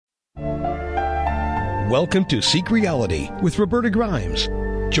Welcome to Seek Reality with Roberta Grimes.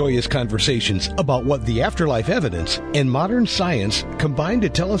 Joyous conversations about what the afterlife evidence and modern science combine to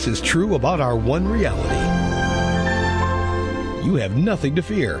tell us is true about our one reality. You have nothing to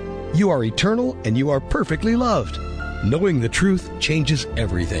fear. You are eternal and you are perfectly loved. Knowing the truth changes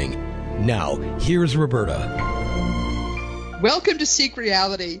everything. Now, here's Roberta. Welcome to Seek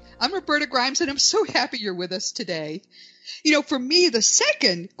Reality. I'm Roberta Grimes, and I'm so happy you're with us today. You know, for me, the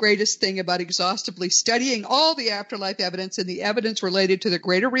second greatest thing about exhaustively studying all the afterlife evidence and the evidence related to the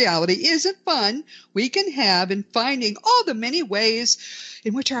greater reality is the fun we can have in finding all the many ways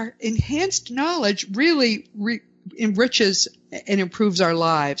in which our enhanced knowledge really enriches and improves our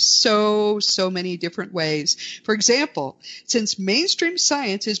lives. So many different ways. For example, since mainstream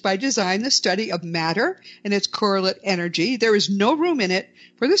science is by design the study of matter and its correlate energy, there is no room in it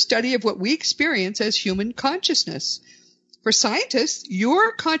for the study of what we experience as human consciousness. For scientists,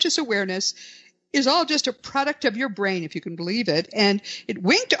 your conscious awareness is all just a product of your brain, if you can believe it, and it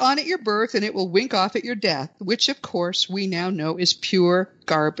winked on at your birth and it will wink off at your death, which, of course, we now know is pure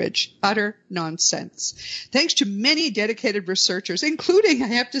garbage, utter nonsense. Thanks to many dedicated researchers, including, I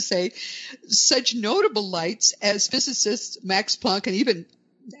have to say, such notable lights as physicists Max Planck and even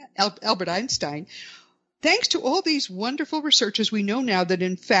Albert Einstein. Thanks to all these wonderful researchers, we know now that,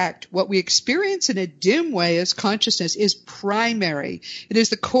 in fact, what we experience in a dim way as consciousness is primary. It is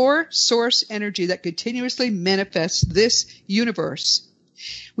the core source energy that continuously manifests this universe.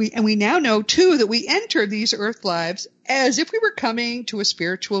 We now know, too, that we enter these earth lives as if we were coming to a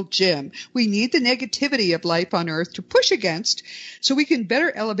spiritual gym. We need the negativity of life on earth to push against so we can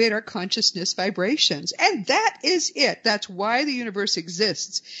better elevate our consciousness vibrations. And that is it. That's why the universe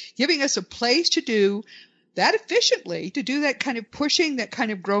exists, giving us a place to do that efficiently, to do that kind of pushing, that kind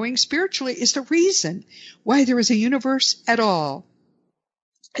of growing spiritually, is the reason why there is a universe at all.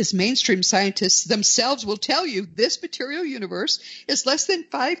 As mainstream scientists themselves will tell you, this material universe is less than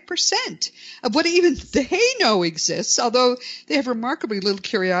 5% of what even they know exists, although they have remarkably little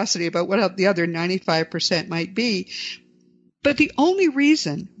curiosity about what the other 95% might be. But the only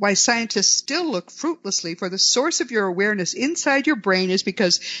reason why scientists still look fruitlessly for the source of your awareness inside your brain is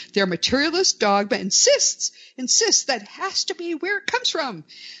because their materialist dogma insists that has to be where it comes from.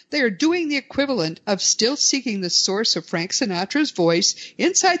 They are doing the equivalent of still seeking the source of Frank Sinatra's voice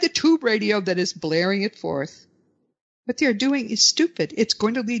inside the tube radio that is blaring it forth. What they are doing is stupid. It's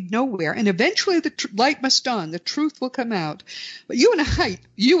going to lead nowhere. And eventually the light must dawn. The truth will come out. But you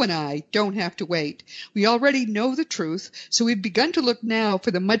and I don't have to wait. We already know the truth. So we've begun to look now for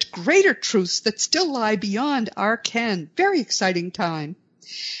the much greater truths that still lie beyond our ken. Very exciting time.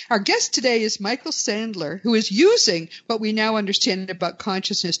 Our guest today is Michael Sandler, who is using what we now understand about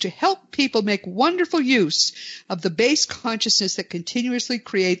consciousness to help people make wonderful use of the base consciousness that continuously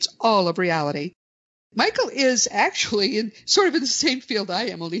creates all of reality. Michael is actually in the same field I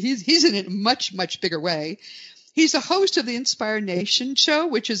am, only he's in it in a much, much bigger way. He's the host of the Inspire Nation show,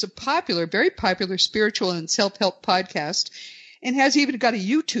 which is a very popular spiritual and self-help podcast, and has even got a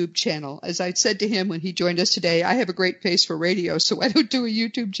YouTube channel. As I said to him when he joined us today, I have a great face for radio, so I don't do a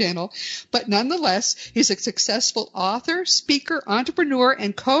YouTube channel. But nonetheless, he's a successful author, speaker, entrepreneur,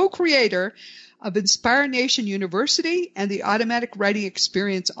 and co-creator of Inspire Nation University and the Automatic Writing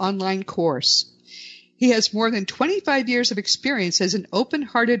Experience online course. He has more than 25 years of experience as an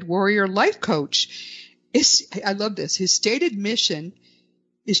open-hearted warrior life coach. I love this. His stated mission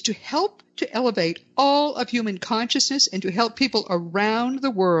is to help to elevate all of human consciousness and to help people around the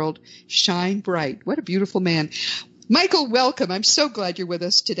world shine bright. What a beautiful man. Michael, welcome. I'm so glad you're with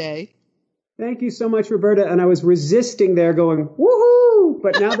us today. Thank you so much, Roberta. And I was resisting there going, woohoo!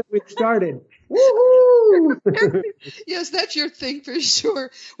 But now that we've started, woohoo! Yes, that's your thing for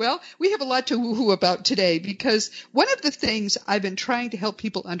sure. Well, we have a lot to woohoo about today because one of the things I've been trying to help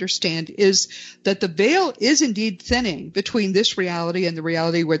people understand is that the veil is indeed thinning between this reality and the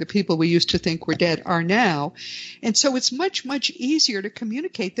reality where the people we used to think were dead are now. And so it's much, much easier to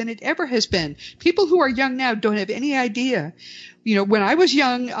communicate than it ever has been. People who are young now don't have any idea. You know, when I was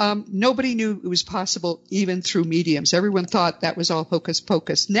young, nobody knew it was possible even through mediums. Everyone thought that was all hocus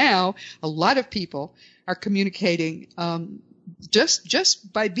pocus. Now, a lot of people are communicating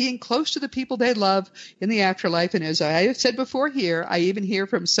just by being close to the people they love in the afterlife. And as I have said before here, I even hear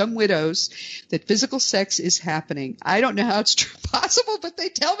from some widows that physical sex is happening. I don't know how it's possible, but they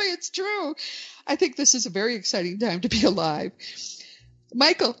tell me it's true. I think this is a very exciting time to be alive.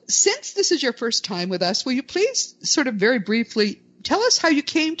 Michael, since this is your first time with us, will you please sort of very briefly tell us how you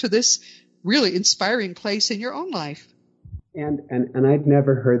came to this really inspiring place in your own life? And I'd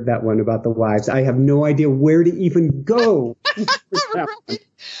never heard that one about the wives. I have no idea where to even go Right.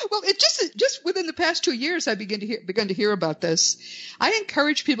 Well, it just within the past 2 years, I begun to hear about this. I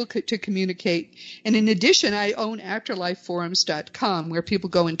encourage people to communicate. And in addition, I own afterlifeforums.com, where people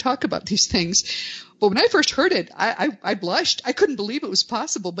go and talk about these things. But when I first heard it, I blushed. I couldn't believe it was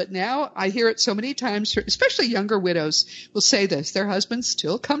possible. But now I hear it so many times, especially younger widows will say this. Their husbands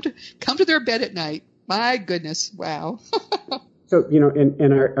still come to their bed at night. My goodness. Wow. So,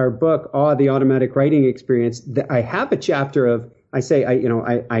 in our book, Awe, the Automatic Writing Experience, I have a chapter of,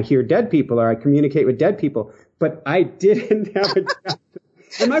 I hear dead people or I communicate with dead people, but I didn't have a chapter.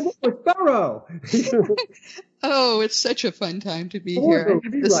 And my book was thorough. Oh, it's such a fun time to be here. I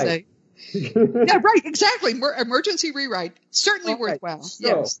have to say. Yeah, right. Exactly. Emergency rewrite. Certainly worthwhile. So,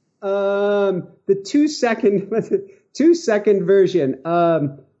 yes. The 2 second version.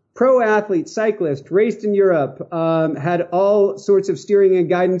 Pro athlete, cyclist, raced in Europe, had all sorts of steering and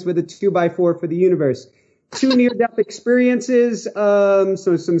guidance with a 2x4 for the universe. 2 near-death experiences, so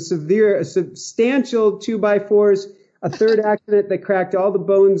some substantial 2x4s, a third accident that cracked all the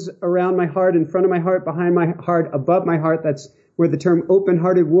bones around my heart, in front of my heart, behind my heart, above my heart. That's where the term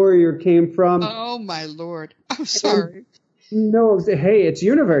open-hearted warrior came from. Oh, my Lord. I'm sorry. No, hey, it's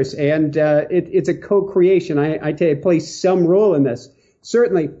universe, and it's a co-creation. I play some role in this.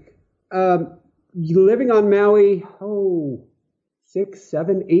 Certainly. Living on Maui, 6,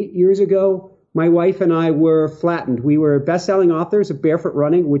 7, 8 years ago, my wife and I were flattened. We were best-selling authors of Barefoot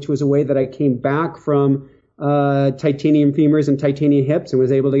Running, which was a way that I came back from titanium femurs and titanium hips and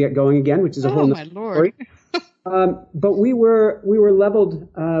was able to get going again, which is a whole nother story. But we were leveled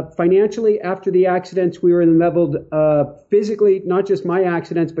financially after the accidents. We were leveled physically, not just my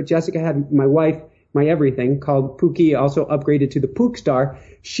accidents, but Jessica had my wife, my everything, called Pookie, also upgraded to the Pook Star.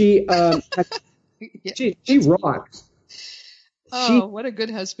 She she rocks. Oh, what a good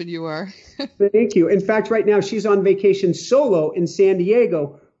husband you are. Thank you. In fact, right now she's on vacation solo in San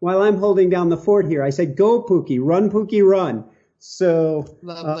Diego while I'm holding down the fort here. I said, go Pookie, run. So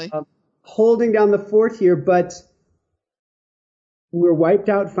lovely. Holding down the fort here, but we're wiped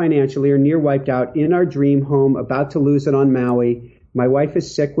out financially, or near wiped out, in our dream home, about to lose it on Maui. My wife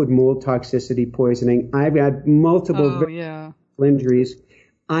is sick with mold toxicity poisoning. I've had multiple injuries.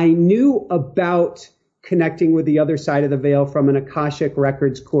 I knew about connecting with the other side of the veil from an Akashic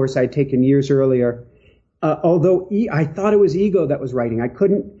Records course I'd taken years earlier. Although I thought it was ego that was writing. I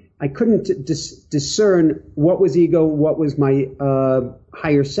couldn't discern what was ego, what was my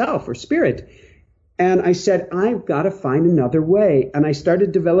higher self or spirit. And I said, I've got to find another way. And I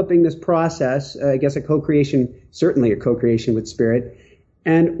started developing this process, I guess certainly a co-creation with spirit.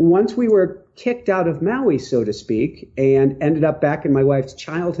 And once we were kicked out of Maui, so to speak, and ended up back in my wife's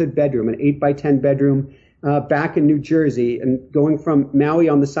childhood bedroom, an 8x10 bedroom, back in New Jersey, and going from Maui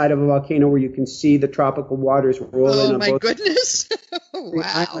on the side of a volcano where you can see the tropical waters roll in. Oh, my goodness. Wow.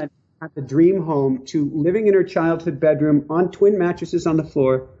 I went at the dream home to living in her childhood bedroom on twin mattresses on the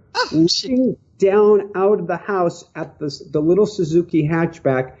floor, looking down out of the house at the little Suzuki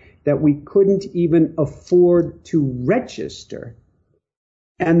hatchback that we couldn't even afford to register.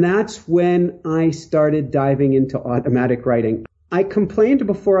 And that's when I started diving into automatic writing. I complained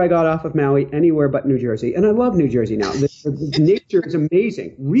before I got off of Maui anywhere but New Jersey, and I love New Jersey now. The nature is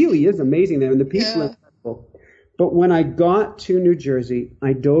amazing, really is amazing there, and the people are incredible. But when I got to New Jersey,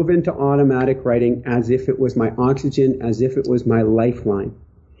 I dove into automatic writing as if it was my oxygen, as if it was my lifeline.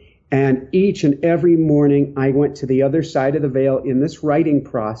 And each and every morning, I went to the other side of the veil in this writing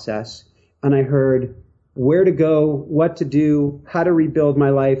process, and I heard where to go, what to do, how to rebuild my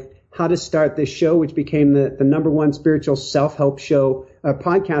life, how to start this show, which became the number one spiritual self-help show,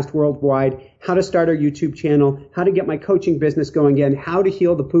 podcast worldwide, how to start our YouTube channel, how to get my coaching business going again, how to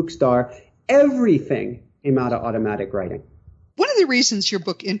heal the Pook Star. Everything came out of automatic writing. One of the reasons your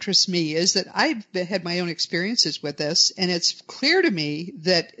book interests me is that I've had my own experiences with this, and it's clear to me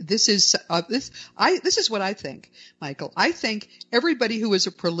that this is what I think, Michael. I think everybody who is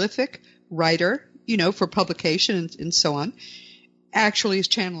a prolific writer, for publication and so on, actually is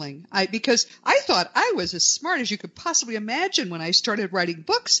channeling. Because I thought I was as smart as you could possibly imagine when I started writing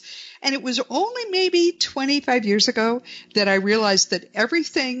books. And it was only maybe 25 years ago that I realized that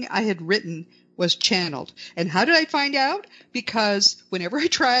everything I had written was channeled. And how did I find out? Because whenever I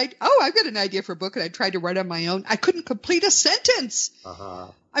tried, I've got an idea for a book, and I tried to write on my own, I couldn't complete a sentence.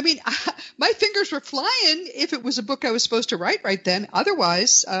 I mean, my fingers were flying if it was a book I was supposed to write right then.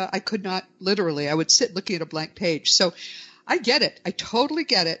 Otherwise, I could not literally. I would sit looking at a blank page. So I get it. I totally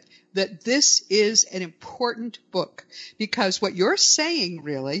get it that this is an important book, because what you're saying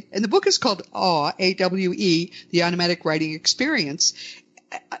really, and the book is called AWE, The Automatic Writing Experience.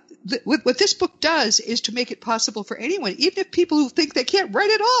 what this book does is to make it possible for anyone, even if people who think they can't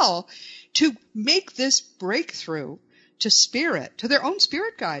write at all, to make this breakthrough to spirit, to their own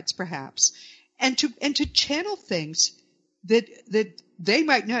spirit guides perhaps, and to channel things that they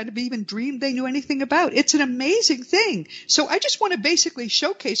might not have even dreamed they knew anything about. It's an amazing thing. So I just want to basically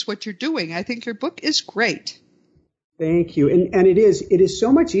showcase what you're doing. I think your book is great. Thank you. And it is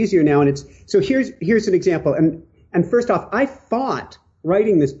so much easier now. And here's an example. And first off, I fought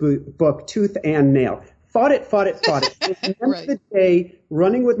writing this book tooth and nail. Fought it. And right. The day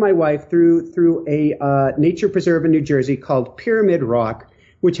running with my wife through a nature preserve in New Jersey called Pyramid Rock,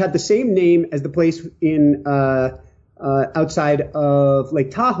 which had the same name as the place in outside of Lake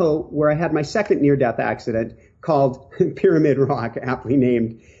Tahoe where I had my second near-death accident, called Pyramid Rock, aptly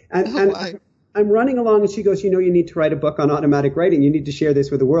named. And I'm running along and she goes, you need to write a book on automatic writing. You need to share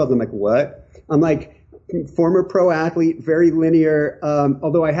this with the world. And I'm like, what? I'm like, former pro athlete, very linear,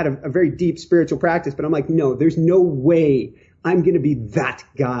 although I had a very deep spiritual practice, but I'm like, no, there's no way I'm going to be that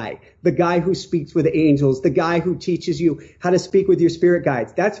guy, the guy who speaks with angels, the guy who teaches you how to speak with your spirit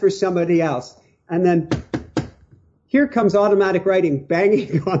guides. That's for somebody else. And then here comes automatic writing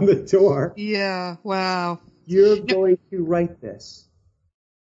banging on the door. Yeah. Wow. You're going to write this.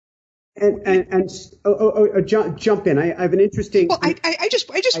 And jump in. I have an interesting. Well, I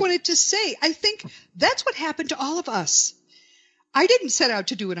just wanted to say, I think that's what happened to all of us. I didn't set out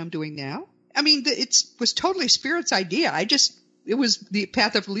to do what I'm doing now. I mean, it was totally Spirit's idea. It was the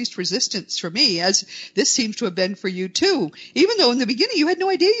path of least resistance for me, as this seems to have been for you too. Even though in the beginning you had no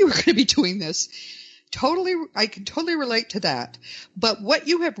idea you were going to be doing this. I can totally relate to that. But what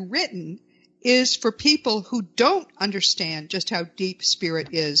you have written is for people who don't understand just how deep Spirit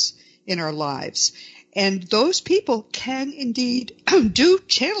is in our lives. And those people can indeed do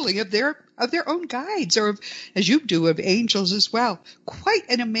channeling of their own guides, or as you do, of angels as well. Quite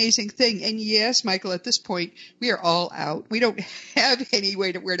an amazing thing. And yes, Michael, at this point, we are all out. We don't have any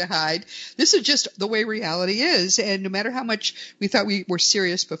where to hide. This is just the way reality is. And no matter how much we thought we were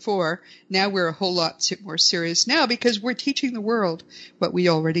serious before, now we're a whole lot more serious now, because we're teaching the world what we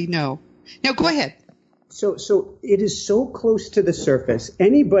already know. Now, go ahead. So it is so close to the surface.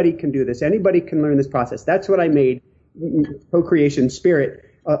 Anybody can do this. Anybody can learn this process. That's what I made co-creation Spirit.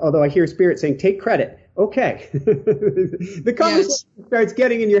 Although I hear Spirit saying, take credit. Okay. The conversation starts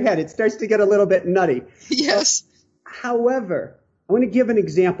getting in your head. It starts to get a little bit nutty. Yes. However, I want to give an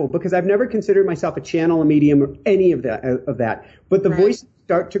example, because I've never considered myself a channel, a medium, or any of that. But the voices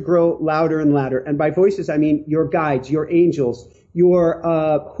start to grow louder and louder. And by voices, I mean your guides, your angels, your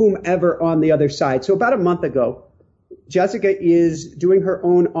whomever on the other side. So about a month ago, Jessica is doing her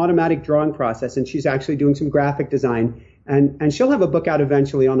own automatic drawing process, and she's actually doing some graphic design. And she'll have a book out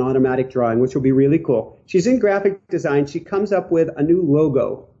eventually on automatic drawing, which will be really cool. She's in graphic design. She comes up with a new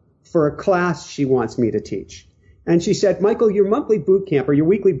logo for a class she wants me to teach. And she said, Michael, your monthly boot camp, or your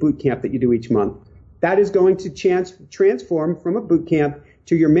weekly boot camp that you do each month, that is going to transform from a boot camp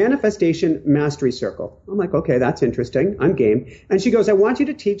to your manifestation mastery circle. I'm like, okay, that's interesting. I'm game. And she goes, I want you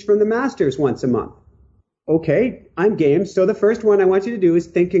to teach from the masters once a month. Okay, I'm game. So the first one I want you to do is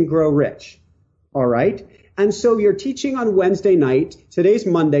Think and Grow Rich. All right. And so you're teaching on Wednesday night. Today's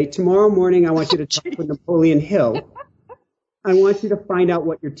Monday. Tomorrow morning, I want you to talk with Napoleon Hill. I want you to find out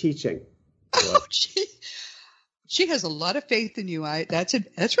what you're teaching. Oh, she has a lot of faith in you.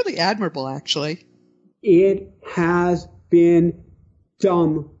 That's really admirable, actually. It has been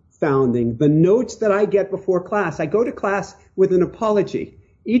dumbfounding. The notes that I get before class, I go to class with an apology.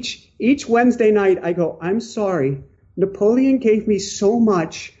 Each Wednesday night, I go, I'm sorry. Napoleon gave me so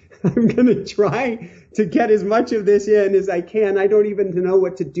much. I'm going to try to get as much of this in as I can. I don't even know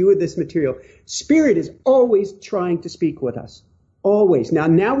what to do with this material. Spirit is always trying to speak with us. Always.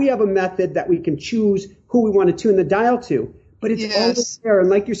 Now we have a method that we can choose who we want to tune the dial to. But it's always there. And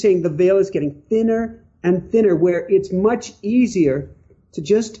like you're saying, the veil is getting thinner and thinner, where it's much easier to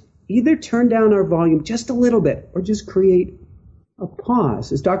just either turn down our volume just a little bit or just create a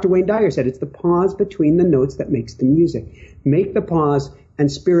pause. As Dr. Wayne Dyer said, it's the pause between the notes that makes the music. Make the pause,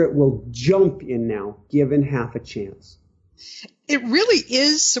 and Spirit will jump in now, given half a chance. It really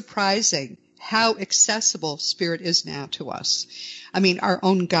is surprising how accessible Spirit is now to us. I mean, our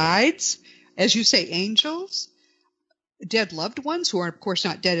own guides, as you say, angels, dead loved ones who are, of course,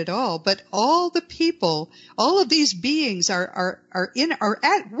 not dead at all, but all the people, all of these beings are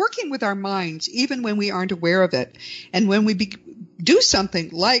working with our minds, even when we aren't aware of it. And when we do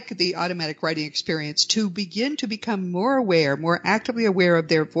something like the automatic writing experience to begin to become more aware, more actively aware of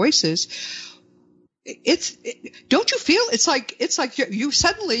their voices, don't you feel it's like you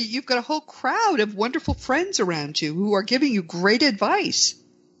suddenly you've got a whole crowd of wonderful friends around you who are giving you great advice.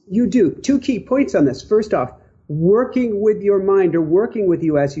 You do. Two key points on this. First off, working with your mind, or working with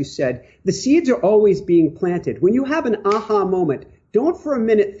you, as you said, the seeds are always being planted. When you have an aha moment, don't for a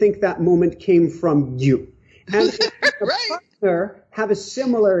minute think that moment came from you. And if your Right. partner have a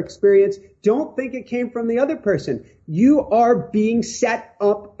similar experience, don't think it came from the other person. You are being set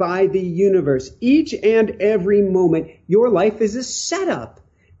up by the universe. Each and every moment, your life is a setup.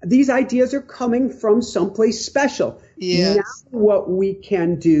 These ideas are coming from someplace special. Yes. Now what we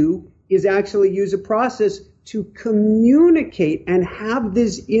can do is actually use a process to communicate and have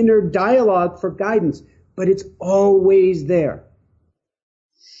this inner dialogue for guidance, but it's always there.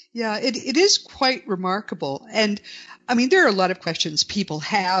 Yeah, it is quite remarkable. And I mean, there are a lot of questions people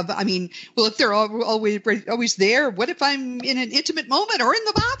have. I mean, well, if they're always there, what if I'm in an intimate moment or in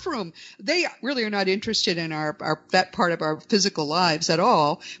the bathroom? They really are not interested in that part of our physical lives at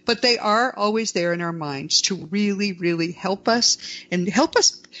all, but they are always there in our minds to really, really help us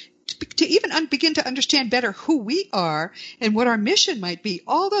to even begin to understand better who we are and what our mission might be.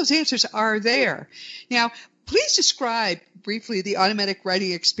 All those answers are there. Now, please describe briefly the automatic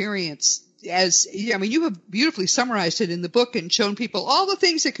writing experience. As I mean, you have beautifully summarized it in the book and shown people all the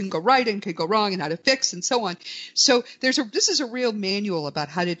things that can go right and can go wrong and how to fix and so on. So this is a real manual about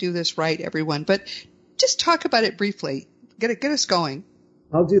how to do this right, everyone. But just talk about it briefly. Get us going.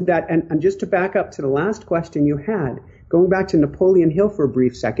 I'll do that. And just to back up to the last question you had, going back to Napoleon Hill for a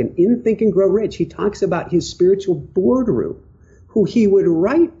brief second, in Think and Grow Rich, he talks about his spiritual boardroom, who he would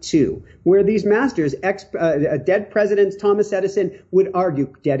write to, where these masters, dead presidents, Thomas Edison, would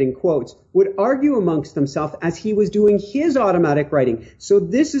argue, dead in quotes, would argue amongst themselves as he was doing his automatic writing. So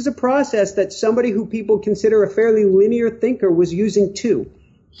this is a process that somebody who people consider a fairly linear thinker was using too.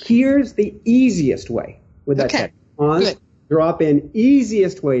 Here's the easiest way with that. Okay. Pause, drop in,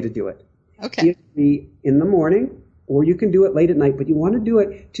 easiest way to do it. Okay. It can be in the morning, or you can do it late at night, but you want to do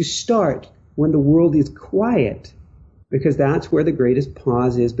it to start when the world is quiet, because that's where the greatest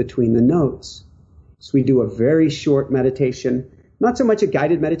pause is between the notes. So we do a very short meditation, not so much a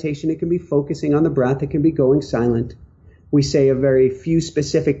guided meditation. It can be focusing on the breath. It can be going silent. We say a very few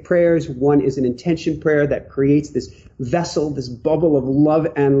specific prayers. One is an intention prayer that creates this vessel, this bubble of love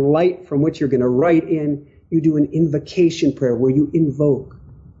and light from which you're going to write in. You do an invocation prayer where you invoke.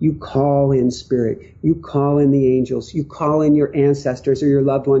 You call in spirit. You call in the angels. You call in your ancestors or your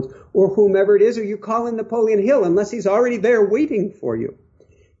loved ones or whomever it is, or you call in Napoleon Hill unless he's already there waiting for you.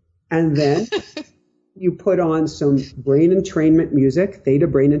 And then you put on some brain entrainment music, theta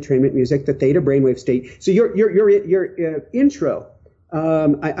brain entrainment music, the theta brainwave state. So your intro,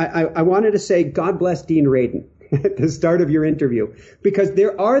 I wanted to say God bless Dean Radin at the start of your interview, because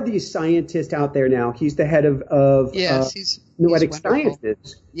there are these scientists out there now. He's the head of he's Noetic wonderful.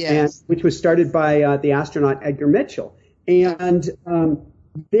 Sciences, Yes. which was started by the astronaut Edgar Mitchell. And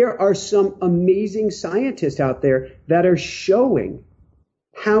there are some amazing scientists out there that are showing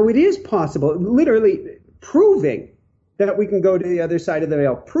how it is possible, literally proving that we can go to the other side of the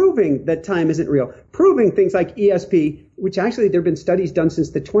veil, proving that time isn't real, proving things like ESP, which actually there have been studies done since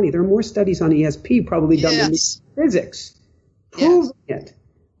the 20s. There are more studies on ESP probably done than physics, proving it.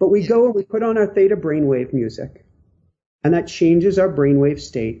 But we go and we put on our theta brainwave music, and that changes our brainwave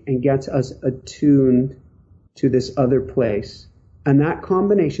state and gets us attuned to this other place. And that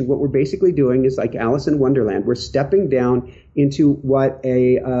combination, what we're basically doing is like Alice in Wonderland. We're stepping down into what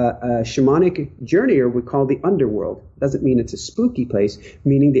a shamanic journeyer would call the underworld. Doesn't mean it's a spooky place,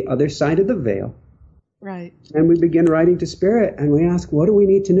 meaning the other side of the veil. Right. And we begin writing to Spirit, and we ask, what do we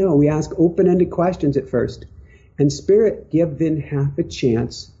need to know? We ask open-ended questions at first. And Spirit, given half a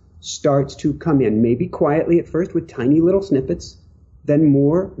chance, starts to come in, maybe quietly at first with tiny little snippets, then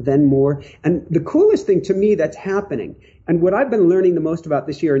more. And the coolest thing to me that's happening, and what I've been learning the most about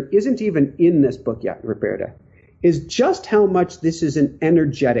this year, and isn't even in this book yet, Roberta, is just how much this is an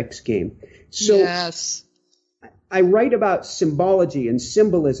energetics game. So yes. I write about symbology and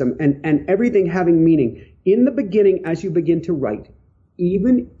symbolism and everything having meaning. In the beginning, as you begin to write,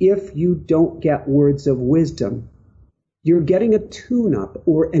 even if you don't get words of wisdom, you're getting a tune-up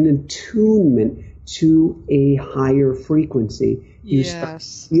or an attunement to a higher frequency. You start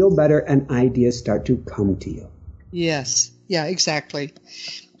to feel better and ideas start to come to you. Yes. Yeah, exactly.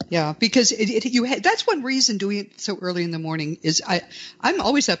 Yeah, because that's one reason doing it so early in the morning is I'm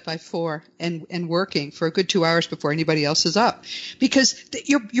always up by 4 and working for a good 2 hours before anybody else is up, because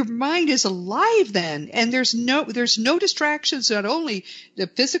your mind is alive then, and there's no distractions, not only the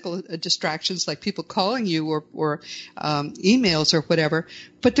physical distractions like people calling you or emails or whatever,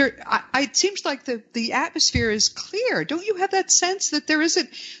 but it seems like the atmosphere is clear. Don't you have that sense that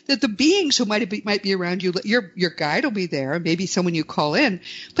that the beings who might be around you, your guide will be there, maybe someone you call in,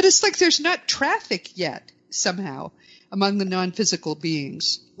 But it's like there's not traffic yet, somehow, among the non-physical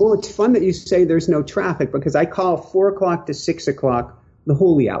beings. Well, it's fun that you say there's no traffic, because I call 4 o'clock to 6 o'clock the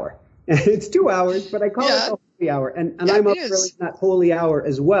holy hour. It's 2 hours, but I call it the holy hour. And I'm up early in that holy hour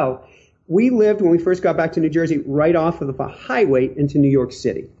as well. We lived, when we first got back to New Jersey, right off of a highway into New York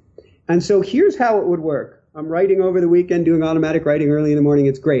City. And so here's how it would work. I'm writing over the weekend, doing automatic writing early in the morning.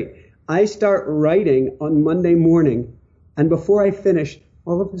 It's great. I start writing on Monday morning, and before I finish,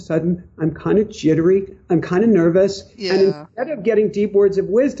 all of a sudden, I'm kind of jittery. I'm kind of nervous. Yeah. And instead of getting deep words of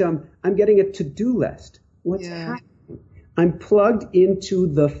wisdom, I'm getting a to-do list. What's happening? I'm plugged into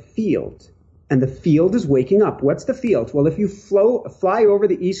the field, and the field is waking up. What's the field? Well, if you fly over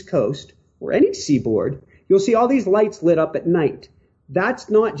the East Coast or any seaboard, you'll see all these lights lit up at night. That's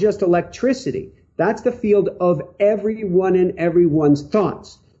not just electricity. That's the field of everyone and everyone's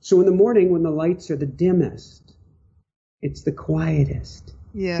thoughts. So in the morning, when the lights are the dimmest, it's the quietest.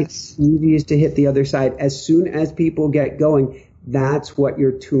 Yes. It's easiest to hit the other side. As soon as people get going, that's what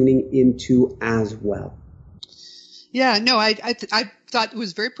you're tuning into as well. Yeah, no, I thought it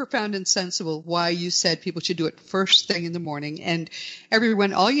was very profound and sensible why you said people should do it first thing in the morning. And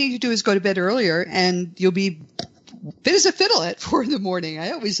everyone, all you need to do is go to bed earlier, and you'll be fit as a fiddle at 4 in the morning.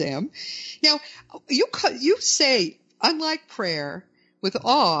 I always am. Now, you say, unlike prayer, with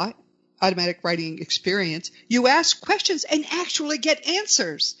awe, automatic writing experience, you ask questions and actually get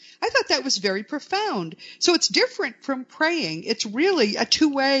answers. I thought that was very profound. So it's different from praying. It's really a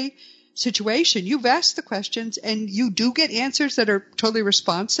two-way situation. You've asked the questions, and you do get answers that are totally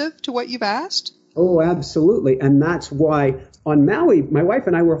responsive to what you've asked? Oh, absolutely. And that's why on Maui, my wife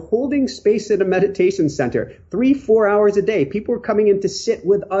and I were holding space at a meditation center 3-4 hours a day. People were coming in to sit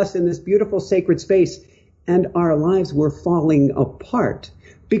with us in this beautiful sacred space, and our lives were falling apart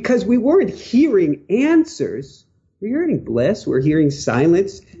because we weren't hearing answers. We're hearing bliss. We're hearing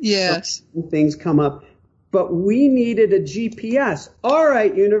silence. Yes. Things come up. But we needed a GPS. All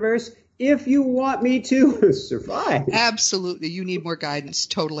right, universe, if you want me to survive. Absolutely. You need more guidance.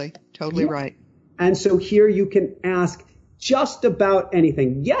 Totally right. And so here you can ask just about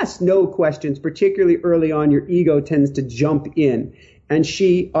anything. Yes, no questions, particularly early on. Your ego tends to jump in. And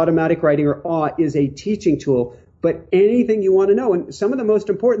automatic writing or awe, is a teaching tool. But anything you want to know, and some of the most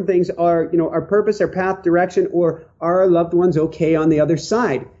important things are, our purpose, our path, direction, or are our loved ones okay on the other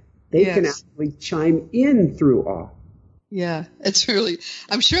side? They can actually chime in through awe. Yeah,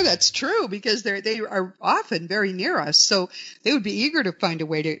 I'm sure that's true, because they are often very near us. So they would be eager to find a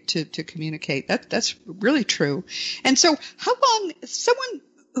way to communicate. That's really true. And so how long, someone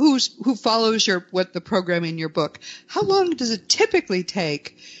who follows the program in your book, how long does it typically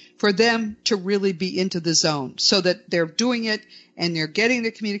take for them to really be into the zone so that they're doing it and they're getting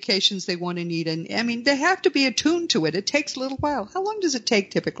the communications they want and need? And I mean, they have to be attuned to it. It takes a little while. How long does it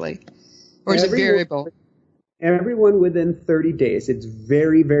take typically? Or is it variable? Everyone within 30 days. It's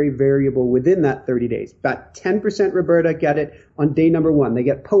very, very variable within that 30 days. About 10%, Roberta, get it on day number 1. They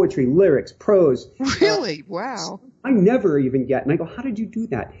get poetry, lyrics, prose. Really? Wow. I never even get. And I go, how did you do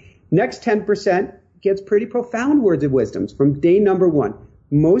that? Next 10% gets pretty profound words of wisdoms from day number 1.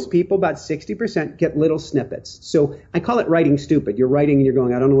 Most people, about 60%, get little snippets. So I call it writing stupid. You're writing and you're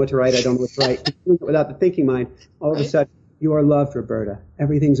going, I don't know what to write. I don't know what to write. Without the thinking mind, all of a sudden, you are loved, Roberta.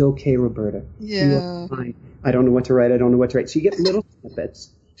 Everything's okay, Roberta. Yeah. You are fine. I don't know what to write. I don't know what to write. So you get little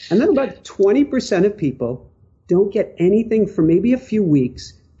snippets. And then about 20% of people don't get anything for maybe a few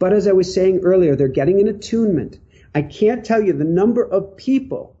weeks. But as I was saying earlier, they're getting an attunement. I can't tell you the number of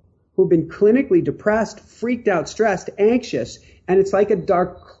people who've been clinically depressed, freaked out, stressed, anxious, and it's like a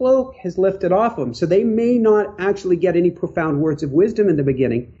dark cloak has lifted off them. So they may not actually get any profound words of wisdom in the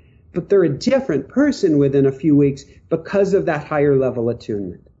beginning, but they're a different person within a few weeks because of that higher level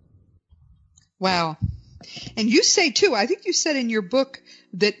attunement. Wow. And you say, too, I think you said in your book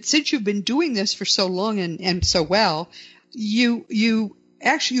that since you've been doing this for so long and so well, you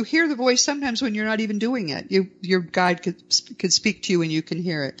hear the voice sometimes when you're not even doing it. Your guide could speak to you and you can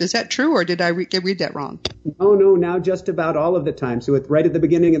hear it. Is that true, or did I read that wrong? No, now just about all of the time. So right at the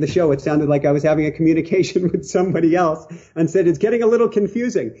beginning of the show, it sounded like I was having a communication with somebody else and said it's getting a little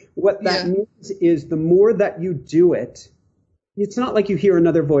confusing. What that means is the more that you do it, it's not like you hear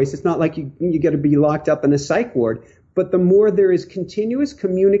another voice. It's not like you get to be locked up in a psych ward. But the more there is continuous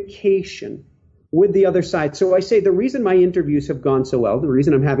communication with the other side. So I say the reason my interviews have gone so well, the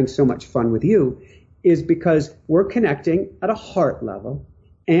reason I'm having so much fun with you, is because we're connecting at a heart level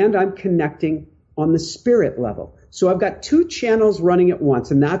and I'm connecting on the spirit level. So I've got 2 channels running at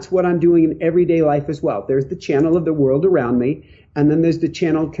once, and that's what I'm doing in everyday life as well. There's the channel of the world around me, and then there's the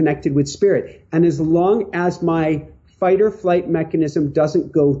channel connected with spirit. And as long as my fight or flight mechanism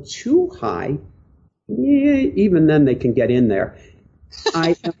doesn't go too high, even then they can get in there.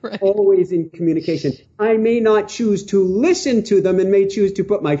 I am right. always in communication. I may not choose to listen to them and may choose to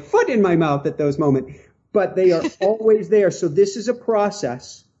put my foot in my mouth at those moments, but they are always there. So this is a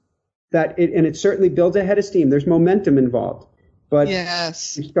process and it certainly builds a head of steam. There's momentum involved. But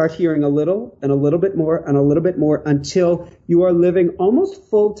yes. You start hearing a little and a little bit more and a little bit more until you are living almost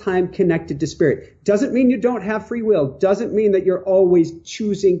full-time connected to spirit. Doesn't mean you don't have free will. Doesn't mean that you're always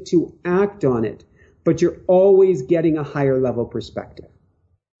choosing to act on it, but you're always getting a higher level perspective.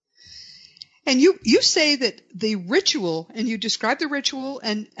 And you say that the ritual, and you describe the ritual,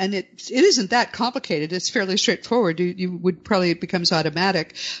 and it isn't that complicated. It's fairly straightforward. You would probably, it becomes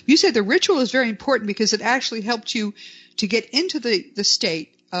automatic. You say the ritual is very important because it actually helped you to get into the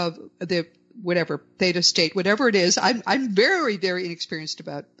state of the whatever theta state, whatever it is. I'm very, very inexperienced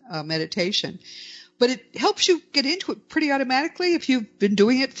about meditation, but it helps you get into it pretty automatically if you've been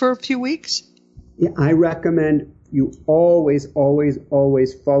doing it for a few weeks. Yeah, I recommend you always, always,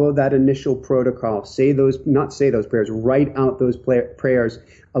 always follow that initial protocol. Not say those prayers, write out those prayers.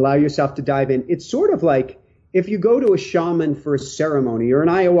 Allow yourself to dive in. It's sort of like if you go to a shaman for a ceremony or an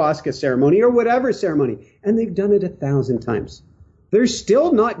ayahuasca ceremony or whatever ceremony, and they've done it 1,000 times. They're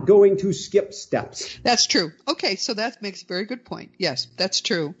still not going to skip steps. That's true. Okay, so that makes a very good point. Yes, that's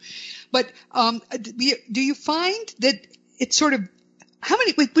true. But do you find that it's sort of,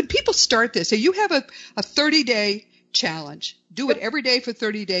 when people start this, so you have a 30-day challenge, do it every day for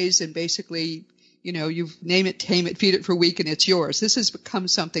 30 days and basically, you name it, tame it, feed it for a week and it's yours. This has become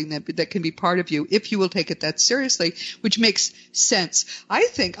something that can be part of you if you will take it that seriously, which makes sense. I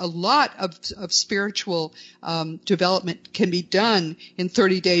think a lot of spiritual development can be done in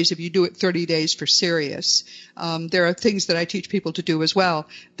 30 days if you do it 30 days for serious. There are things that I teach people to do as well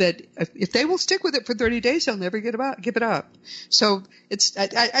that if they will stick with it for 30 days, they'll never give it up. So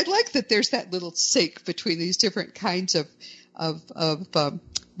I like that there's that little sync between these different kinds of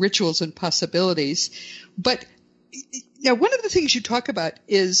rituals and possibilities. But now one of the things you talk about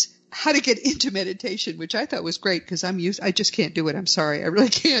is how to get into meditation, which I thought was great because I just can't do it. I'm sorry. I really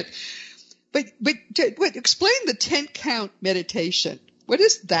can't. But explain the 10 count meditation. What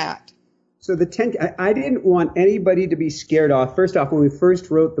is that? So I didn't want anybody to be scared off. First off, when we first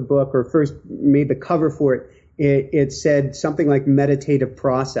wrote the book or first made the cover for it, it said something like meditative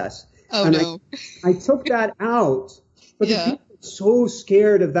process. Oh, and no. I took that out. But the people are so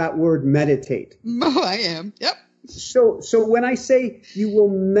scared of that word meditate. Oh, I am. Yep. So when I say you will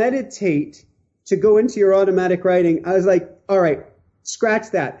meditate to go into your automatic writing, I was like, all right,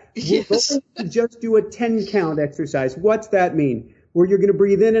 scratch that. Yes. We're going to just do a 10 count exercise. What's that mean? Where you're going to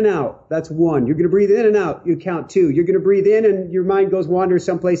breathe in and out. That's 1. You're going to breathe in and out. You count 2. You're going to breathe in and your mind wanders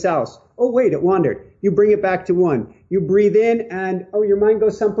someplace else. Oh, wait, it wandered. You bring it back to 1. You breathe in and, your mind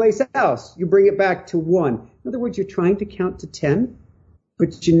goes someplace else. You bring it back to 1. In other words, you're trying to count to 10,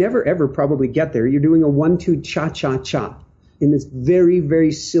 but you never, ever probably get there. You're doing a 1-2 cha-cha-cha in this very,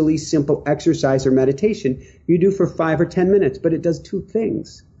 very silly, simple exercise or meditation you do for 5 or 10 minutes, but it does 2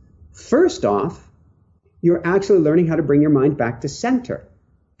 things. First off, you're actually learning how to bring your mind back to center.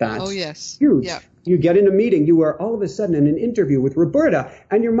 That's huge. Yeah. You get in a meeting, you are all of a sudden in an interview with Roberta,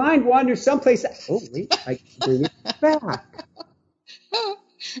 and your mind wanders someplace else. Oh, wait, I can bring it back.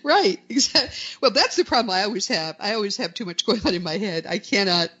 Right. Exactly. Well, that's the problem I always have. I always have too much going on in my head. I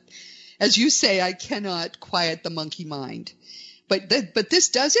cannot, as you say, I cannot quiet the monkey mind. But this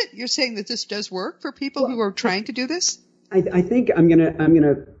does it? You're saying that this does work for people who are trying to do this? I think I'm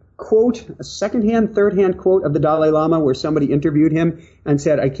gonna quote a secondhand, third-hand quote of the Dalai Lama where somebody interviewed him and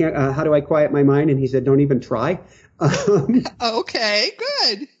said, "I can't. How do I quiet my mind?" And he said, "Don't even try." Okay,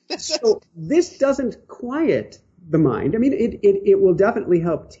 good. So this doesn't quiet the mind. I mean, it will definitely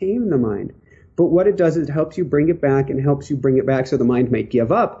help tame the mind. But what it does is it helps you bring it back and helps you bring it back so the mind may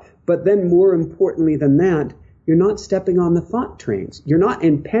give up. But then more importantly than that, you're not stepping on the thought trains. You're not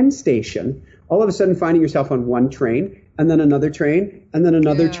in Penn Station, all of a sudden finding yourself on one train and then another train and then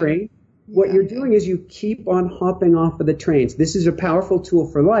another train. What you're doing is you keep on hopping off of the trains. This is a powerful tool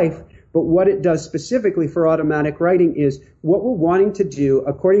for life. But what it does specifically for automatic writing is what we're wanting to do,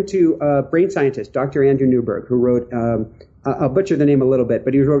 according to a brain scientist, Dr. Andrew Newberg, who wrote, I'll butcher the name a little bit,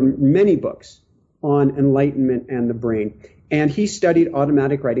 but he wrote many books on enlightenment and the brain. And he studied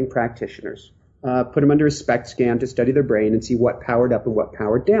automatic writing practitioners, put them under a SPECT scan to study their brain and see what powered up and what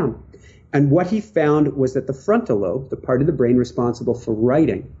powered down. And what he found was that the frontal lobe, the part of the brain responsible for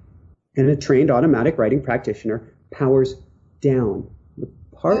writing, in a trained automatic writing practitioner, powers down.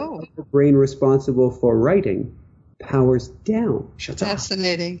 Part of the brain responsible for writing powers down. Shuts off.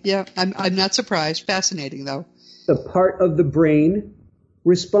 Fascinating. Yeah, I'm not surprised. Fascinating, though. the part of the brain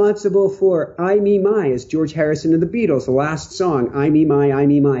responsible for I, me, my, as George Harrison and the Beatles, the last song, I, me,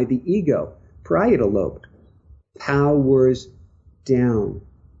 my, the ego, parietal lobe, powers down.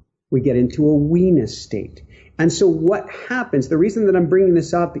 We get into a weenus state. And so what happens, the reason that I'm bringing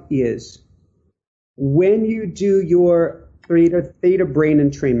this up is when you do your theta brain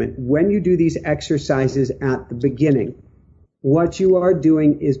entrainment, when you do these exercises at the beginning, what you are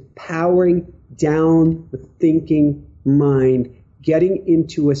doing is powering down the thinking mind, getting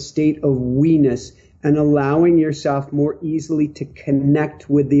into a state of weeness and allowing yourself more easily to connect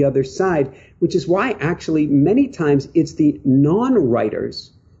with the other side, which is why actually many times it's the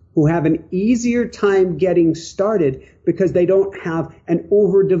non-writers who have an easier time getting started because they don't have an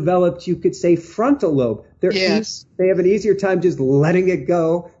overdeveloped, you could say, frontal lobe. They have an easier time just letting it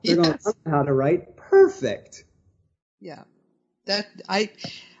go. They're going, I don't know how to write. Perfect. Yeah. It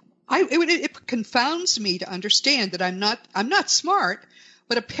confounds me to understand that I'm not smart,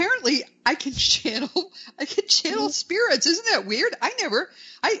 but apparently I can channel spirits. Isn't that weird?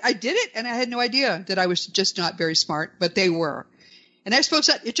 I did it and I had no idea that I was just not very smart, but they were. And I suppose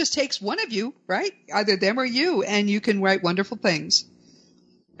that it just takes one of you, right? Either them or you, and you can write wonderful things.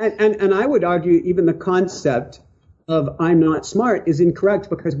 And I would argue even the concept of I'm not smart is incorrect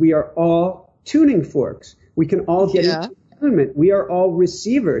because we are all tuning forks. We can all get into attunement. We are all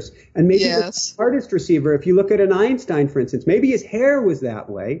receivers. And maybe the hardest receiver, if you look at an Einstein, for instance, maybe his hair was that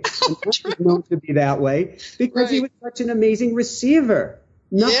way. He's known to be that way because he was such an amazing receiver.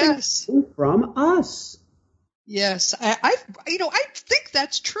 Nothing came from us. Yes, I think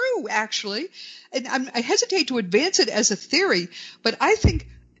that's true, actually. And I hesitate to advance it as a theory, but I think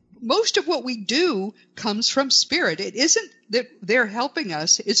most of what we do comes from spirit. It isn't that they're helping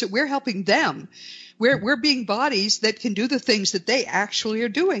us, it's that we're helping them. We're being bodies that can do the things that they actually are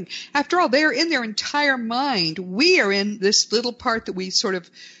doing. After all, they're in their entire mind. We are in this little part that we sort of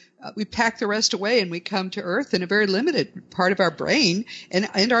we pack the rest away and we come to Earth in a very limited part of our brain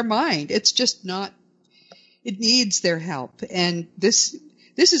and our mind. It's just not. It needs their help. And this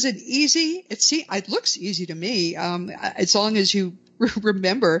is an easy, it looks easy to me, as long as you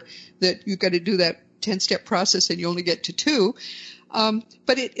remember that you've got to do that 10-step process and you only get to 2.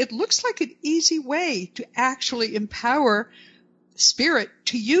 But it looks like an easy way to actually empower spirit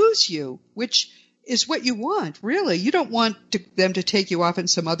to use you, which is what you want, really. You don't want them to take you off in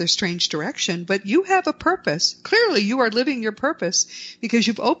some other strange direction, but you have a purpose. Clearly, you are living your purpose because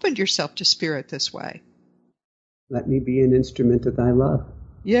you've opened yourself to spirit this way. Let me be an instrument of thy love.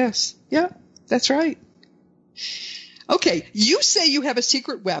 Yes. Yeah, that's right. Okay, you say you have a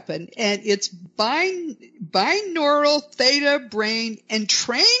secret weapon, and it's binaural theta brain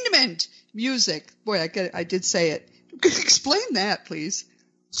entrainment music. Boy, I did say it. Explain that, please.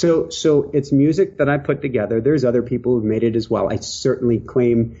 So it's music that I put together. There's other people who've made it as well. I certainly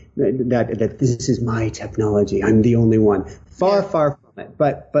claim that this is my technology. I'm the only one. Far from it.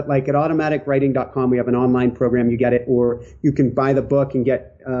 But like at automaticwriting.com, we have an online program. You get it, or you can buy the book and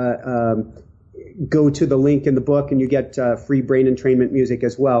get go to the link in the book and you get free brain entrainment music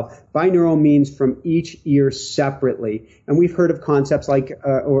as well. Binaural means from each ear separately. And we've heard of concepts like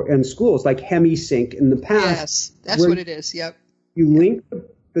or in schools like hemisync in the past. Yes, that's what it is. Yep. You link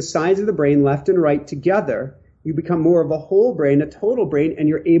the sides of the brain left and right together. You become more of a whole brain, a total brain, and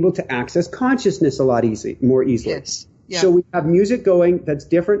you're able to access consciousness a lot more easily. Yes. Yeah. So we have music going that's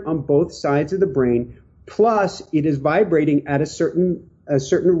different on both sides of the brain. Plus, it is vibrating at a certain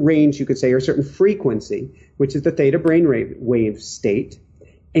range, you could say, or a certain frequency, which is the theta brain wave state,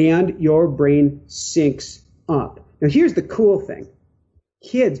 and your brain syncs up. Now, here's the cool thing.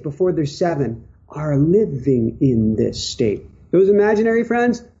 Kids, before they're 7, are living in this state. Those imaginary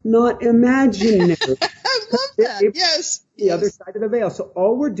friends, not imaginary. I love that. Yes. The other side of the veil. So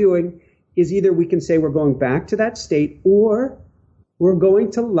all we're doing is either we can say we're going back to that state or we're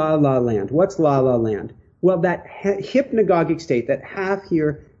going to La La Land. What's La La Land? Well, that hypnagogic state, that half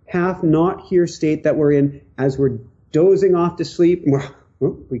here, half not here state that we're in as we're dozing off to sleep,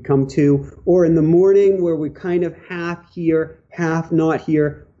 we come to, or in the morning where we're kind of half here, half not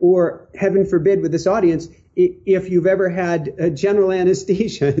here, or heaven forbid with this audience, if you've ever had a general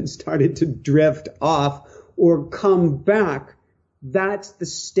anesthesia and started to drift off or come back, that's the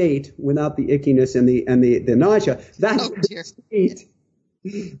state without the ickiness and the nausea. That's the state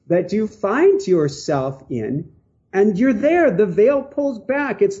that you find yourself in, and you're there. The veil pulls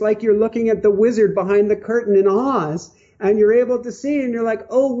back. It's like you're looking at the wizard behind the curtain in Oz, and you're able to see, and you're like,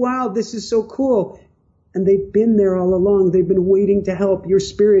 oh, wow, this is so cool. And they've been there all along. They've been waiting to help. Your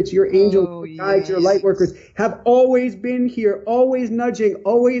spirits, your angels, your guides, your light workers have always been here, always nudging,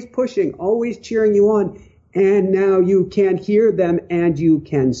 always pushing, always cheering you on. And now you can hear them and you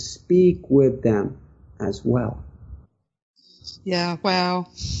can speak with them as well. Yeah, wow.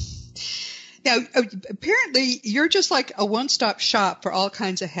 Now, apparently, you're just like a one-stop shop for all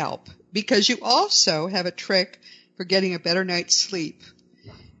kinds of help, because you also have a trick for getting a better night's sleep.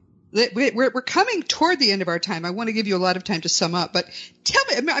 We're coming toward the end of our time. I want to give you a lot of time to sum up, but tell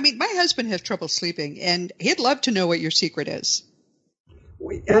me, I mean, my husband has trouble sleeping, and he'd love to know what your secret is.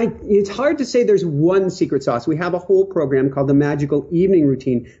 It's hard to say there's one secret sauce. We have a whole program called the Magical Evening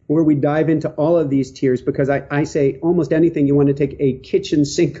Routine where we dive into all of these tiers, because I say almost anything you want to take a kitchen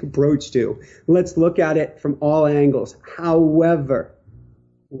sink approach to. Let's look at it from all angles. However,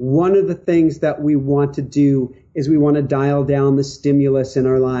 one of the things that we want to do is we want to dial down the stimulus in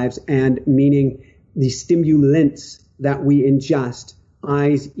our lives, and meaning the stimulants that we ingest: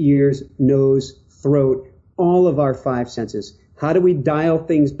 eyes, ears, nose, throat, all of our five senses. How do we dial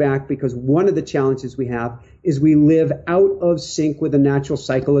things back? Because one of the challenges we have is we live out of sync with the natural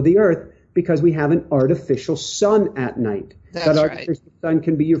cycle of the earth because we have an artificial sun at night. That artificial sun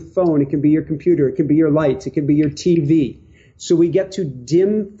can be your phone, it can be your computer, it can be your lights, it can be your TV. So we get to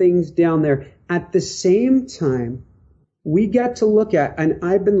dim things down there. At the same time, we get to look at, and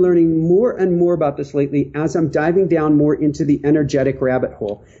I've been learning more and more about this lately as I'm diving down more into the energetic rabbit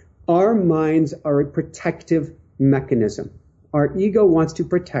hole. Our minds are a protective mechanism. Our ego wants to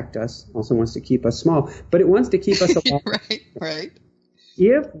protect us, also wants to keep us small, but it wants to keep us alive. Right.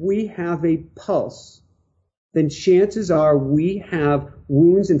 If we have a pulse, then chances are we have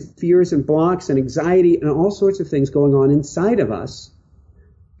wounds and fears and blocks and anxiety and all sorts of things going on inside of us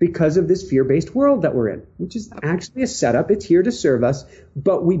because of this fear-based world that we're in, which is actually a setup. It's here to serve us,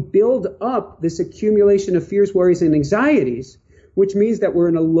 but we build up this accumulation of fears, worries, and anxieties, which means that we're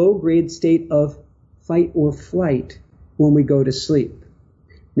in a low-grade state of fight or flight when we go to sleep.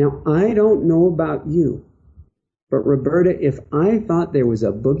 Now, I don't know about you, but Roberta, if I thought there was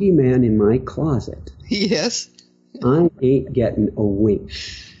a boogeyman in my closet, yes, I ain't getting a wink.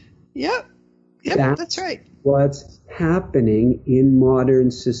 Yep, that's right. What's happening in modern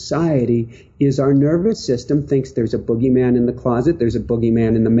society is our nervous system thinks there's a boogeyman in the closet, there's a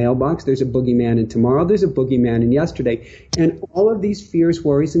boogeyman in the mailbox, there's a boogeyman in tomorrow, there's a boogeyman in yesterday. And all of these fears,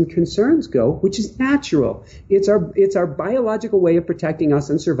 worries, and concerns go, which is natural. It's our biological way of protecting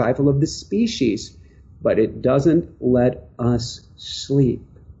us and survival of the species. But it doesn't let us sleep.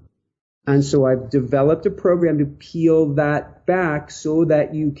 And so I've developed a program to peel that back so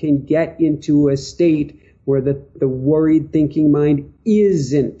that you can get into a state where the worried thinking mind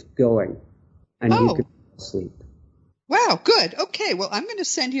isn't going, and you can sleep. Wow, good. Okay, well, I'm going to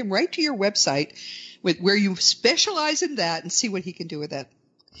send him right to your website where you specialize in that and see what he can do with that.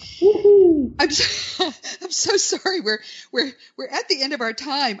 Woo-hoo. I'm so sorry. We're at the end of our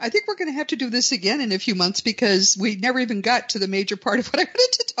time. I think we're going to have to do this again in a few months because we never even got to the major part of what I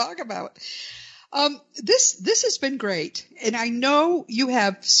wanted to talk about. This has been great, and I know you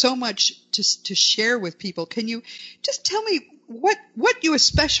have so much to share with people. Can you just tell me what you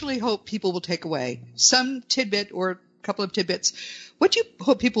especially hope people will take away? Some tidbit or a couple of tidbits. What do you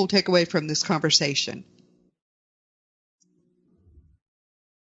hope people will take away from this conversation?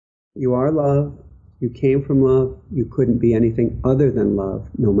 You are love. You came from love. You couldn't be anything other than love,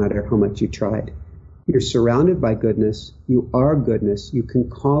 no matter how much you tried. You're surrounded by goodness. You are goodness. You can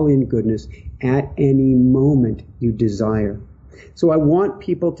call in goodness at any moment you desire. So I want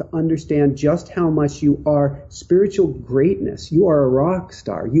people to understand just how much you are spiritual greatness. You are a rock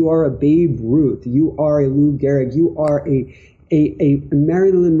star. You are a Babe Ruth. You are a Lou Gehrig. You are a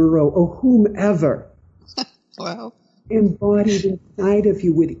Marilyn Monroe or whomever. Wow. Embodied inside of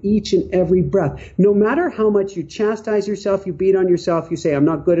you with each and every breath. No matter how much you chastise yourself, you beat on yourself, you say, I'm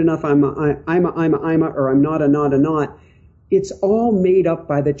not good enough, I'm a, or I'm not a not. It's all made up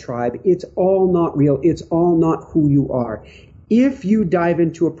by the tribe. It's all not real. It's all not who you are. If you dive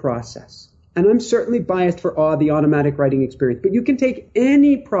into a process, and I'm certainly biased for the automatic writing experience, but you can take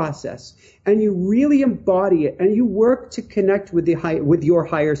any process and you really embody it and you work to connect with your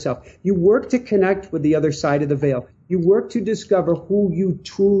higher self. You work to connect with the other side of the veil. You work to discover who you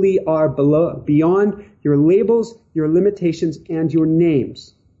truly are beyond your labels, your limitations, and your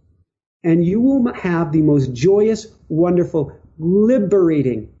names. And you will have the most joyous, wonderful,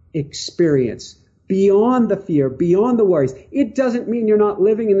 liberating experience beyond the fear, beyond the worries. It doesn't mean you're not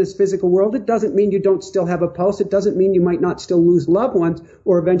living in this physical world. It doesn't mean you don't still have a pulse. It doesn't mean you might not still lose loved ones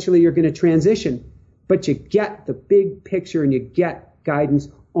or eventually you're going to transition. But you get the big picture and you get guidance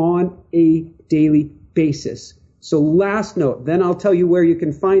on a daily basis. So last note, then I'll tell you where you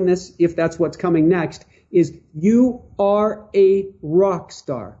can find this if that's what's coming next, is you are a rock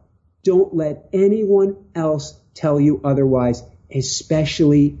star. Don't let anyone else tell you otherwise,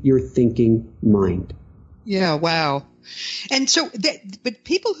 especially your thinking mind. Yeah, wow. And so, but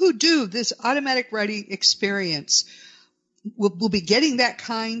people who do this automatic writing experience will be getting that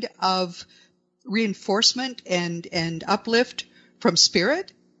kind of reinforcement and uplift from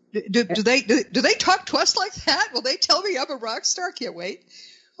spirit. Do they talk to us like that? Will they tell me I'm a rock star? Can't wait.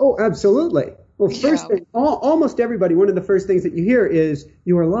 Oh, absolutely. Well, first thing, almost everybody, one of the first things that you hear is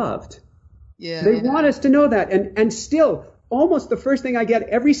you are loved. Yeah. They want us to know that. And still, almost the first thing I get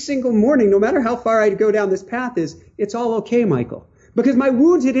every single morning, no matter how far I go down this path, is it's all okay, Michael. Because my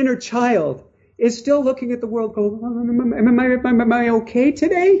wounded inner child is still looking at the world going, am I okay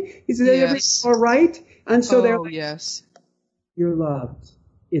today? Is everything all right? And so they're like, yes. You're loved.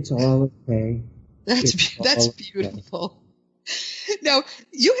 It's all okay. That's beautiful. Now,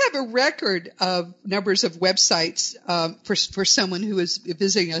 you have a record of numbers of websites for someone who is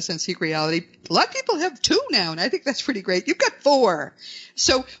visiting us on Seek Reality. A lot of people have 2 now, and I think that's pretty great. You've got 4.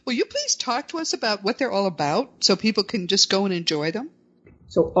 So will you please talk to us about what they're all about so people can just go and enjoy them?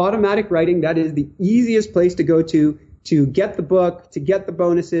 So automatic writing, that is the easiest place to go to get the book, to get the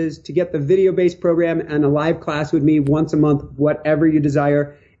bonuses, to get the video-based program and a live class with me once a month, whatever you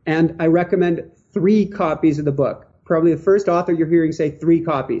desire. And I recommend 3 copies of the book. Probably the first author you're hearing say 3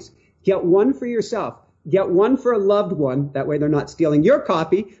 copies. Get 1 for yourself. Get 1 for a loved one. That way they're not stealing your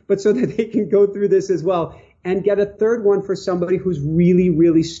copy, but so that they can go through this as well. And get a 3rd one for somebody who's really,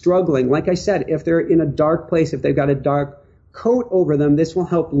 really struggling. Like I said, if they're in a dark place, if they've got a dark coat over them, this will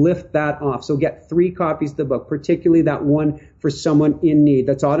help lift that off. So get 3 copies of the book, particularly that one for someone in need.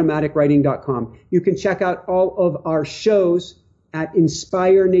 That's automaticwriting.com. You can check out all of our shows at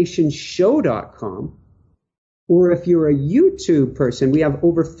inspirenationshow.com. Or if you're a YouTube person, we have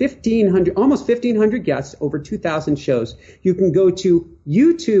over 1,500, almost 1,500 guests, over 2,000 shows. You can go to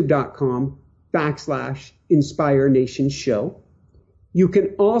youtube.com/InspireNationShow. You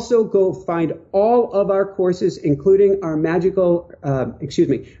can also go find all of our courses, including our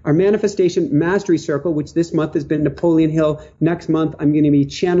our Manifestation Mastery Circle, which this month has been Napoleon Hill. Next month, I'm going to be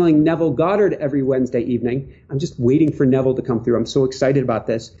channeling Neville Goddard every Wednesday evening. I'm just waiting for Neville to come through. I'm so excited about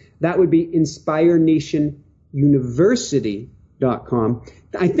this. That would be InspireNationUniversity.com.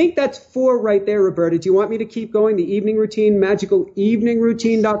 I think that's 4 right there, Roberta. Do you want me to keep going? The evening routine,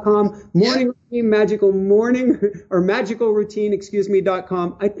 magicaleveningroutine.com, morning routine,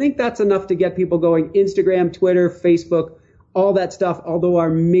 magicalroutine.com. I think that's enough to get people going. Instagram, Twitter, Facebook, all that stuff. Although our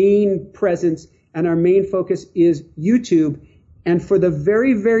main presence and our main focus is YouTube. And for the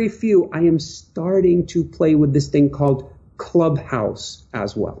very, very few, I am starting to play with this thing called Clubhouse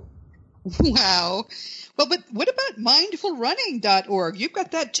as well. Wow. Well, but what about mindfulrunning.org? You've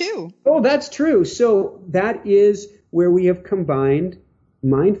got that too. Oh, that's true. So that is where we have combined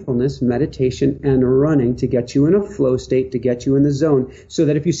mindfulness, meditation, and running to get you in a flow state, to get you in the zone. So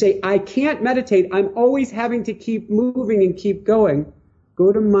that if you say, I can't meditate, I'm always having to keep moving and keep going,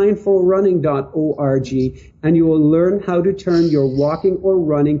 go to mindfulrunning.org and you will learn how to turn your walking or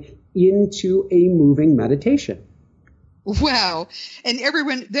running into a moving meditation. Wow. And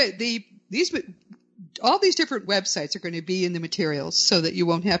everyone, all these different websites are going to be in the materials so that you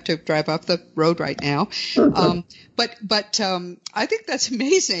won't have to drive off the road right now. But I think that's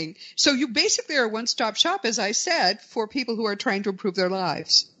amazing. So you basically are a one-stop shop, as I said, for people who are trying to improve their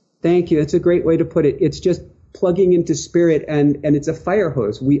lives. Thank you. It's a great way to put it. It's just plugging into spirit, and it's a fire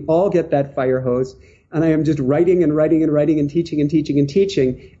hose. We all get that fire hose. And I am just writing and writing and writing and teaching and teaching and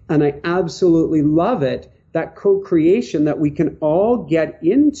teaching. And I absolutely love it, that co-creation that we can all get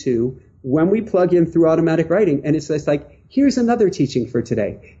into when we plug in through automatic writing. And it's just like, here's another teaching for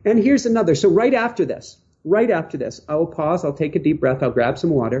today. And here's another. So right after this, I will pause. I'll take a deep breath. I'll grab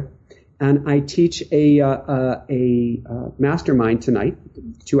some water. And I teach a mastermind tonight,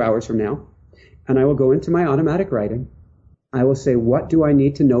 2 hours from now. And I will go into my automatic writing. I will say, what do I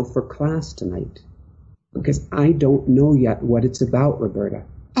need to know for class tonight? Because I don't know yet what it's about, Roberta.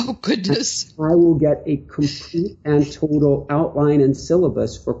 Oh, goodness. I will get a complete and total outline and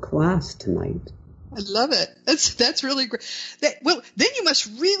syllabus for class tonight. I love it. That's really great. Well, then you must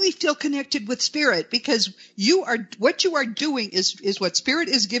really feel connected with spirit, because what you are doing is what spirit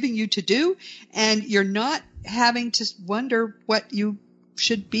is giving you to do, and you're not having to wonder what you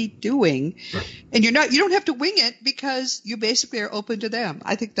should be doing. And you don't have to wing it, because you basically are open to them.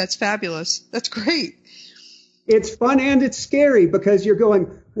 I think that's fabulous. That's great. It's fun and it's scary, because you're going,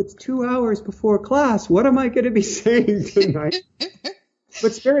 it's 2 hours before class. What am I going to be saying tonight?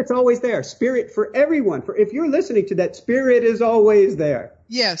 But spirit's always there. Spirit for everyone. For if you're listening to that, spirit is always there.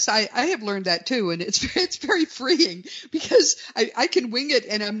 Yes, I have learned that too, and it's very freeing because I can wing it,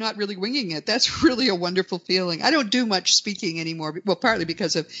 and I'm not really winging it. That's really a wonderful feeling. I don't do much speaking anymore, well, partly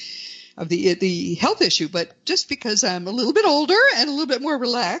because of the health issue, but just because I'm a little bit older and a little bit more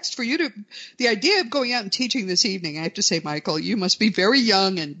relaxed. The idea of going out and teaching this evening, I have to say, Michael, you must be very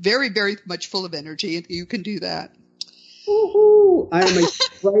young and very, very much full of energy, and you can do that. Woohoo! I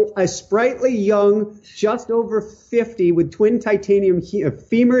am a sprightly young, just over 50 with twin titanium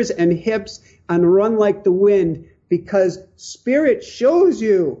femurs and hips and run like the wind because Spirit shows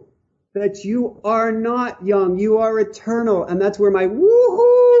you that you are not young. You are eternal. And that's where my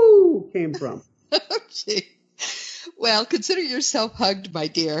woohoo came from. Okay. Well, consider yourself hugged, my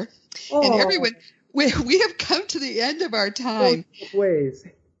dear. Oh. And everyone, we have come to the end of our time. Ways.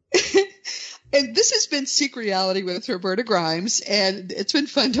 And this has been Seek Reality with Roberta Grimes, and it's been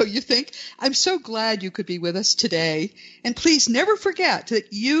fun, don't you think? I'm so glad you could be with us today. And please never forget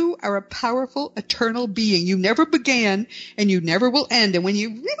that you are a powerful, eternal being. You never began, and you never will end. And when you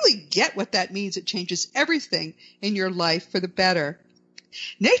really get what that means, it changes everything in your life for the better.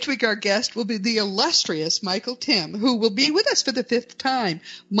 Next week, our guest will be the illustrious Michael Tim, who will be with us for the 5th time.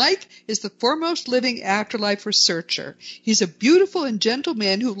 Mike is the foremost living afterlife researcher. He's a beautiful and gentle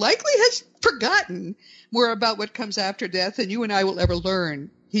man who likely has forgotten more about what comes after death than you and I will ever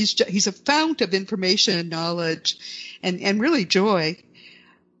learn. He's a fount of information and knowledge and really joy.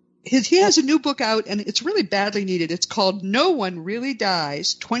 He has a new book out, and it's really badly needed. It's called No One Really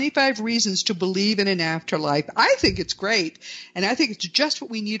Dies, 25 Reasons to Believe in an Afterlife. I think it's great, and I think it's just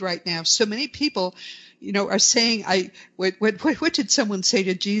what we need right now. So many people, are saying, what did someone say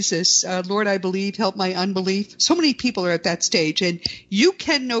to Jesus? Lord, I believe, help my unbelief. So many people are at that stage, and you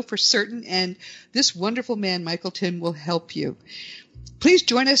can know for certain, and this wonderful man, Michael Tim, will help you. Please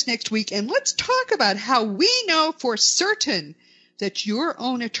join us next week, and let's talk about how we know for certain that your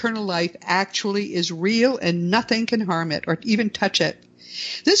own eternal life actually is real and nothing can harm it or even touch it.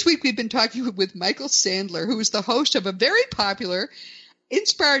 This week we've been talking with Michael Sandler, who is the host of a very popular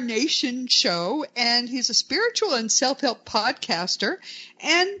Inspire Nation show, and he's a spiritual and self-help podcaster,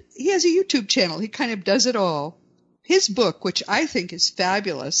 and he has a YouTube channel. He kind of does it all. His book, which I think is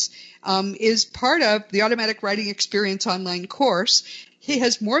fabulous, is part of the Automatic Writing Experience online course. He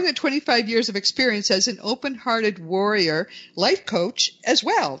has more than 25 years of experience as an open-hearted warrior life coach as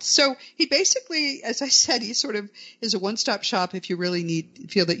well. So he basically, as I said, he sort of is a one-stop shop if you really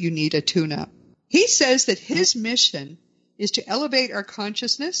feel that you need a tune-up. He says that his mission is to elevate our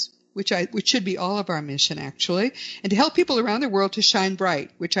consciousness, which should be all of our mission actually, and to help people around the world to shine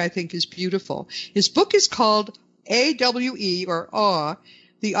bright, which I think is beautiful. His book is called AWE or AWE,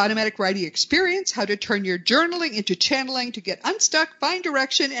 The Automatic Writing Experience, How to Turn Your Journaling into Channeling to Get Unstuck, Find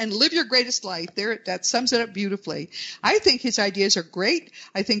Direction, and Live Your Greatest Life. That sums it up beautifully. I think his ideas are great.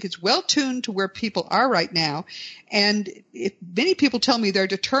 I think it's well tuned to where people are right now. And if many people tell me they're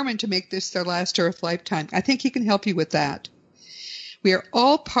determined to make this their last Earth lifetime, I think he can help you with that. We are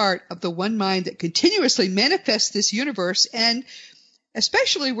all part of the one mind that continuously manifests this universe, and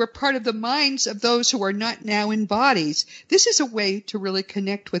especially we're part of the minds of those who are not now in bodies. This is a way to really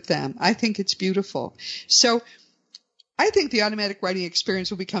connect with them. I think it's beautiful. So I think the automatic writing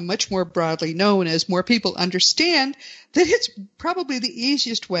experience will become much more broadly known as more people understand that it's probably the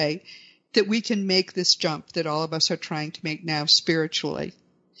easiest way that we can make this jump that all of us are trying to make now spiritually.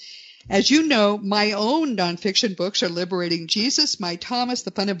 As you know, my own nonfiction books are Liberating Jesus, My Thomas,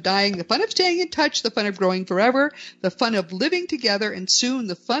 The Fun of Dying, The Fun of Staying in Touch, The Fun of Growing Forever, The Fun of Living Together, and soon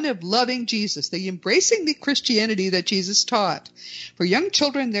The Fun of Loving Jesus, the embracing the Christianity that Jesus taught. For young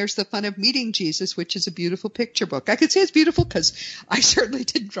children, there's The Fun of Meeting Jesus, which is a beautiful picture book. I could say it's beautiful because I certainly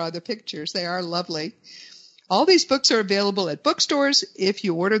didn't draw the pictures. They are lovely. All these books are available at bookstores if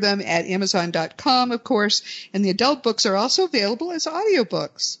you order them at Amazon.com, of course, and the adult books are also available as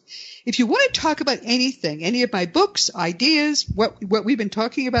audiobooks. If you want to talk about anything, any of my books, ideas, what we've been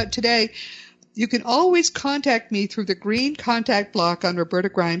talking about today, you can always contact me through the green contact block on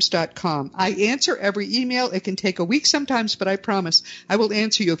robertagrimes.com. I answer every email. It can take a week sometimes, but I promise I will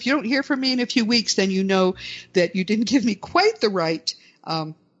answer you. If you don't hear from me in a few weeks, then you know that you didn't give me quite the right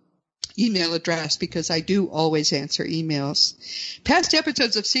email address, because I do always answer emails. Past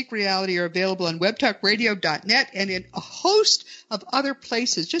episodes of Seek Reality are available on webtalkradio.net and in a host of other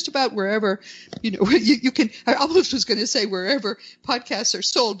places, just about wherever, you can, I almost was going to say wherever podcasts are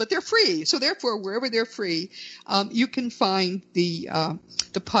sold, but they're free. So therefore, wherever they're free, you can find the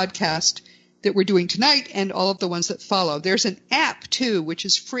podcast that we're doing tonight and all of the ones that follow. There's an app too, which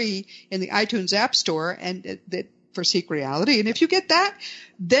is free in the iTunes App Store, and that for Seek Reality. And if you get that,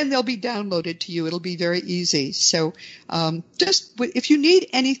 then they'll be downloaded to you. It'll be very easy. So just if you need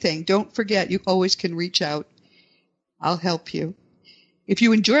anything, don't forget, you always can reach out. I'll help you. If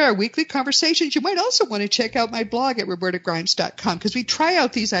you enjoy our weekly conversations, you might also want to check out my blog at robertagrimes.com, because we try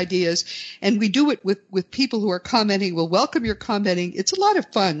out these ideas and we do it with people who are commenting. We'll welcome your commenting. It's a lot of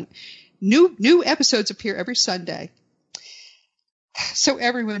fun. New episodes appear every Sunday. So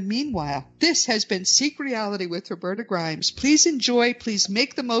everyone, meanwhile, this has been Seek Reality with Roberta Grimes. Please enjoy, please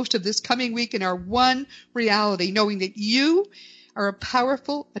make the most of this coming week in our one reality, knowing that you are a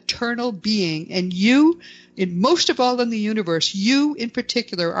powerful, eternal being, and you, in most of all in the universe, you in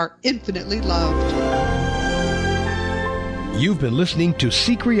particular, are infinitely loved. You've been listening to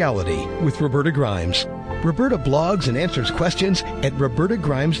Seek Reality with Roberta Grimes. Roberta blogs and answers questions at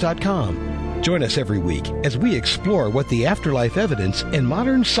robertagrimes.com. Join us every week as we explore what the afterlife evidence and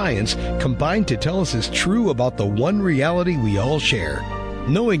modern science combine to tell us is true about the one reality we all share.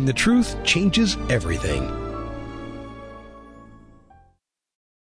 Knowing the truth changes everything.